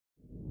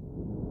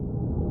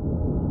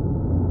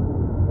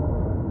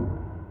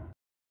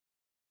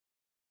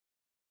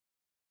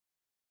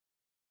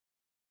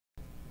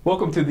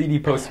Welcome to the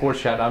ED Post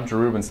Sports Chat. I'm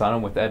Rubenstein.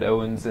 I'm with Ed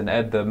Owens. And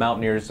Ed, the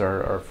Mountaineers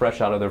are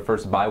fresh out of their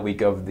first bye week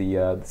of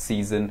the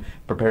season,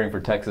 preparing for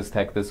Texas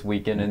Tech this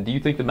weekend. And do you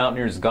think the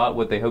Mountaineers got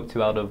what they hoped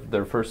to out of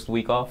their first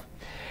week off?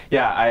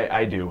 Yeah,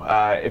 I do.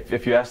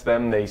 If you ask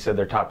them, they said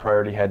their top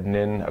priority heading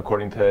in,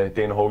 according to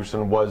Dana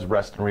Holgorsen, was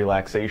rest and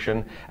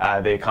relaxation.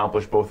 They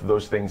accomplished both of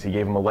those things. He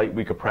gave them a light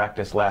week of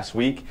practice last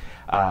week,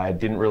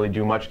 didn't really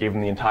do much, gave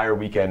them the entire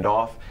weekend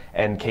off,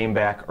 and came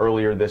back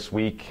earlier this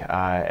week.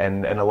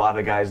 And a lot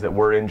of guys that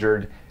were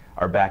injured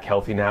are back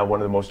healthy now.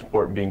 One of the most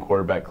important being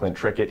quarterback Clint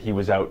Trickett. He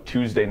was out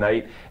Tuesday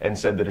night and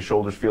said that his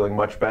shoulder's feeling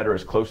much better,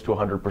 as close to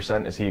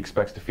 100% as he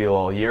expects to feel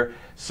all year.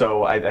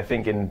 So I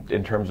think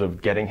in terms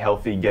of getting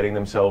healthy, getting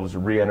themselves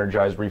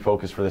re-energized,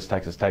 refocused for this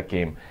Texas Tech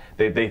game,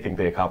 they think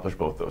they accomplished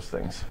both those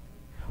things.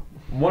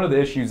 One of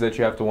the issues that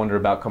you have to wonder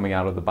about coming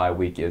out of the bye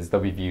week is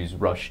WVU's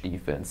rush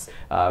defense.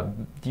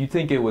 Do you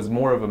think it was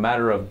more of a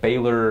matter of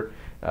Baylor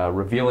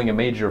revealing a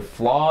major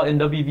flaw in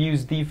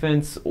WVU's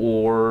defense,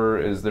 or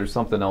is there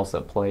something else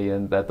at play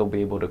and that they'll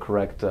be able to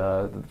correct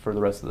for the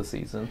rest of the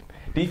season?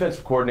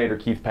 Defensive coordinator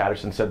Keith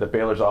Patterson said that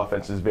Baylor's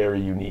offense is very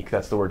unique.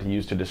 That's the word he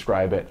used to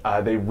describe it.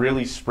 They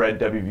really spread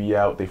WVU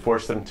out. They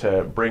forced them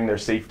to bring their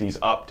safeties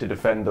up to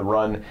defend the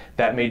run.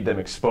 That made them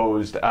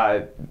exposed.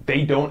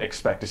 They don't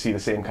expect to see the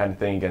same kind of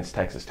thing against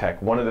Texas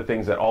Tech. One of the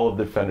things that all of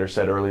the defenders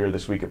said earlier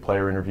this week at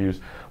player interviews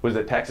was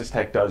that Texas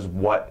Tech does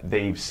what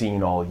they've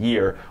seen all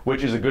year,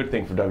 which is a good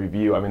thing for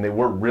WVU. I mean, they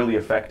were really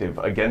effective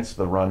against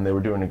the run. They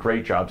were doing a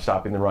great job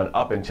stopping the run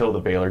up until the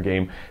Baylor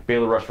game.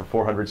 Baylor rushed for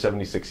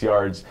 476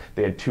 yards.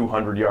 They had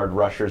 200-yard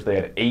rushers. They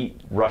had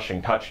 8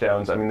 rushing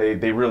touchdowns. I mean,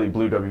 they really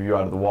blew WVU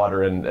out of the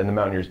water, and the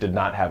Mountaineers did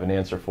not have an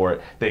answer for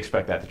it. They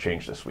expect that to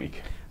change this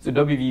week. So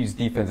WVU's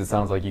defense, it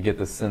sounds like you get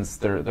the sense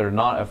they're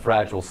not a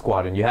fragile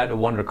squad, and you had to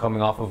wonder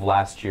coming off of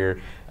last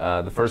year,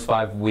 the first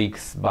 5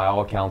 weeks, by all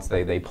accounts,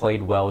 they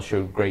played well,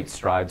 showed great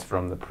strides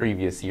from the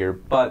previous year,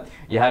 but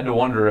you had to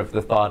wonder if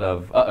the thought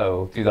of,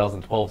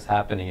 2012 is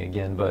happening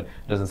again, but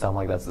it doesn't sound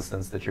like that's the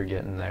sense that you're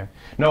getting there.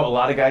 No, a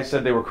lot of guys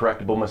said they were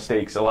correctable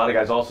mistakes. A lot of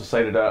guys also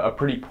cited a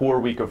pretty poor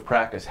week of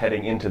practice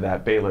heading into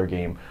that Baylor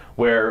game,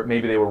 where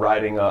maybe they were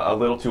riding a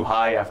little too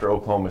high after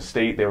Oklahoma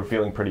State. They were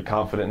feeling pretty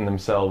confident in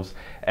themselves,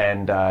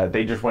 and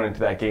they just went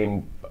into that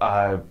game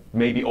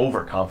maybe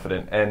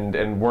overconfident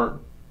and weren't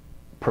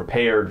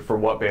prepared for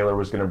what Baylor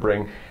was going to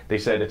bring. They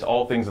said it's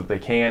all things that they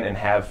can and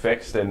have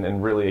fixed,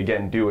 and really,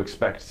 again, do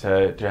expect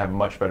to have a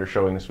much better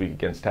showing this week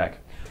against Tech.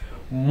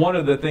 One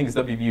of the things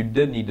WVU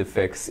did need to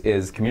fix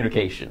is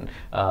communication.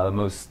 The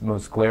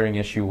most glaring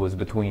issue was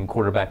between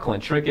quarterback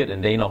Clint Trickett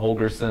and Dana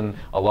Holgorsen.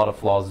 A lot of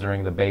flaws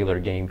during the Baylor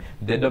game.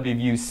 Did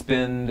WVU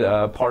spend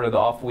part of the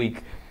off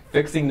week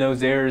fixing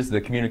those errors,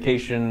 the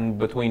communication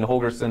between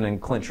Holgorsen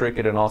and Clint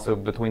Trickett, and also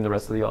between the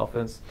rest of the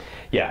offense?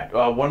 Yeah,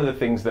 one of the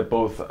things that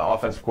both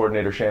offensive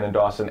coordinator Shannon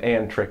Dawson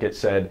and Trickett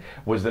said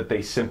was that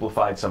they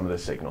simplified some of the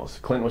signals.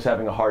 Clint was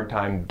having a hard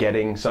time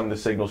getting some of the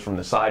signals from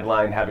the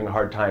sideline, having a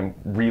hard time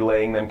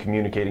relaying them,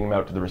 communicating them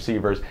out to the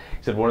receivers. He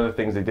said one of the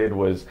things they did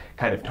was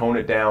kind of tone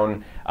it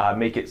down,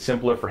 make it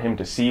simpler for him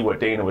to see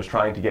what Dana was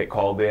trying to get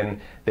called in.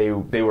 They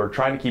were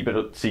trying to keep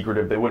it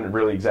secretive. They wouldn't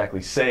really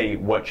exactly say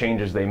what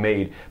changes they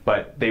made,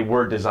 but they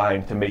were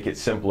designed to make it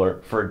simpler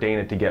for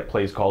Dana to get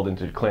plays called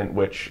into Clint,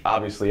 which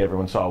obviously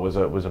everyone saw was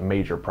a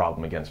major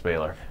problem against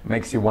Baylor.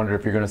 Makes you wonder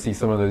if you're going to see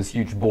some of those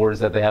huge boards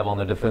that they have on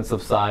the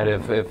defensive side,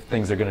 if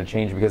things are going to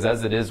change, because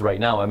as it is right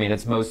now, I mean,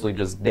 it's mostly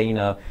just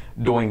Dana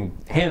doing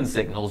hand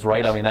signals,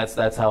 right? I mean,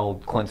 that's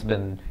how Clint's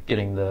been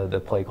getting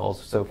the play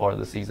calls so far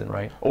this season,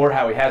 right? Or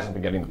how he hasn't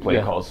been getting the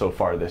play calls so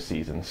far this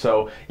season.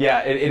 So yeah,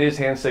 it is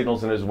hand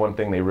signals, and is one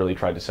thing they really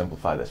tried to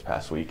simplify this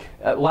past week.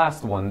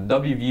 Last one,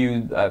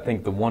 WVU, I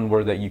think the one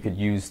word that you could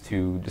use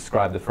to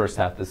describe the first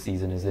half of the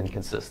season is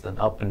inconsistent.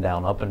 Up and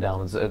down, up and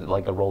down. It's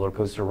like a roller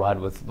coaster ride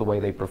with the way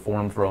they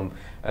performed, from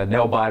a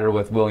nail-biter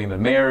with William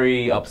and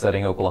Mary,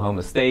 upsetting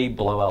Oklahoma State,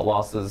 blowout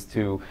losses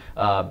to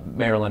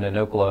Maryland and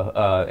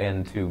Oklahoma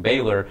and to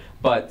Baylor.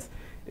 But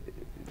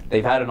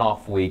they've had an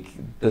off week.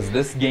 Does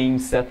this game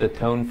set the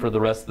tone for the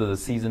rest of the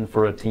season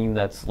for a team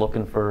that's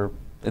looking for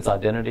its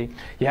identity?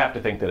 You have to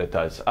think that it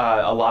does.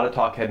 A lot of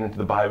talk heading into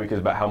the bye week is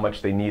about how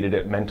much they needed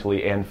it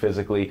mentally and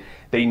physically.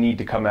 They need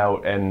to come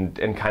out and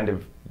kind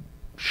of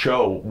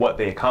show what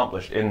they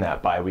accomplished in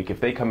that bye week. If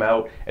they come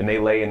out and they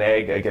lay an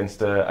egg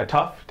against a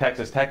tough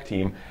Texas Tech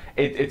team,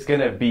 it's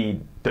going to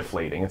be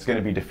deflating. It's going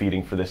to be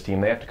defeating for this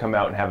team. They have to come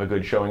out and have a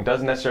good showing.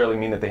 Doesn't necessarily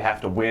mean that they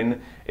have to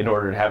win in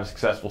order to have a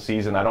successful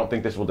season. I don't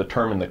think this will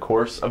determine the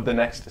course of the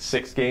next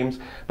 6 games,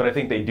 but I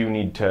think they do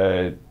need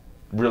to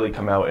really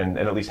come out and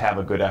at least have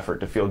a good effort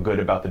to feel good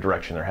about the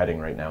direction they're heading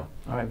right now.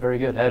 All right, very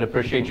good. Ed,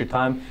 appreciate your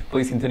time.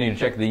 Please continue to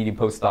check the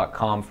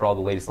edpost.com for all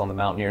the latest on the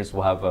Mountaineers.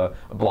 We'll have a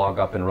blog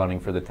up and running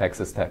for the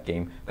Texas Tech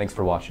game. Thanks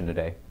for watching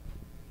today.